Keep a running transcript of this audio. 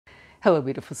Hello,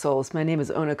 beautiful souls. My name is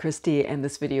Ona Christie, and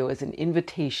this video is an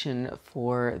invitation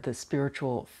for the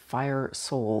spiritual fire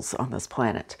souls on this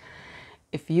planet.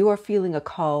 If you are feeling a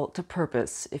call to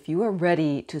purpose, if you are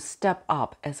ready to step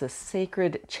up as a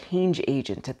sacred change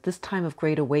agent at this time of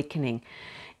great awakening,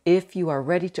 if you are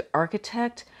ready to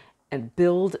architect and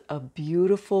build a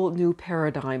beautiful new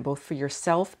paradigm, both for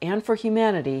yourself and for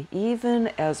humanity, even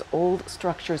as old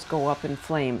structures go up in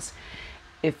flames,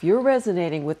 if you're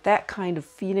resonating with that kind of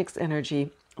Phoenix energy,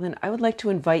 then I would like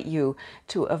to invite you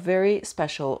to a very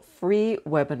special free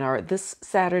webinar this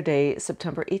Saturday,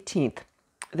 September 18th,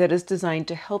 that is designed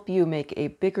to help you make a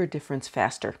bigger difference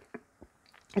faster.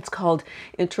 It's called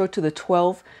Intro to the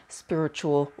 12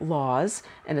 Spiritual Laws,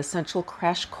 an essential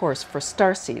crash course for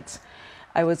starseeds.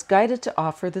 I was guided to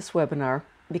offer this webinar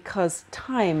because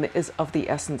time is of the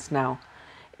essence now.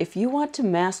 If you want to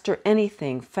master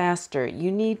anything faster,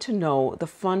 you need to know the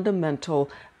fundamental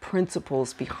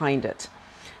principles behind it.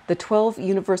 The 12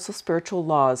 universal spiritual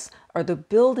laws are the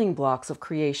building blocks of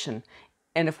creation.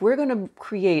 And if we're going to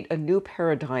create a new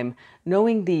paradigm,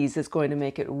 knowing these is going to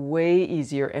make it way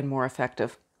easier and more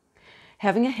effective.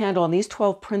 Having a handle on these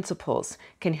 12 principles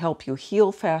can help you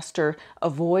heal faster,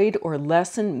 avoid or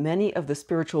lessen many of the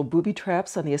spiritual booby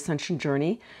traps on the ascension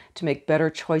journey, to make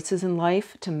better choices in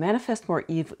life, to manifest more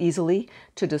easily,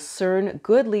 to discern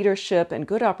good leadership and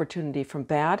good opportunity from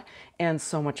bad, and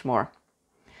so much more.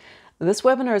 This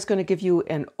webinar is going to give you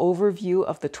an overview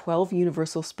of the 12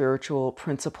 universal spiritual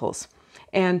principles.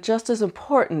 And just as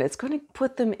important, it's going to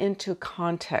put them into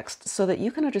context so that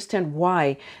you can understand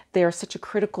why they are such a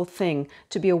critical thing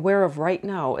to be aware of right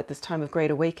now at this time of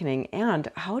great awakening, and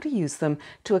how to use them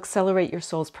to accelerate your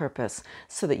soul's purpose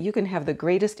so that you can have the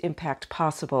greatest impact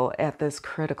possible at this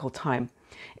critical time.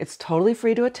 It's totally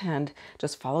free to attend.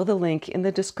 Just follow the link in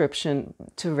the description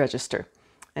to register.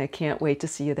 I can't wait to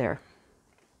see you there.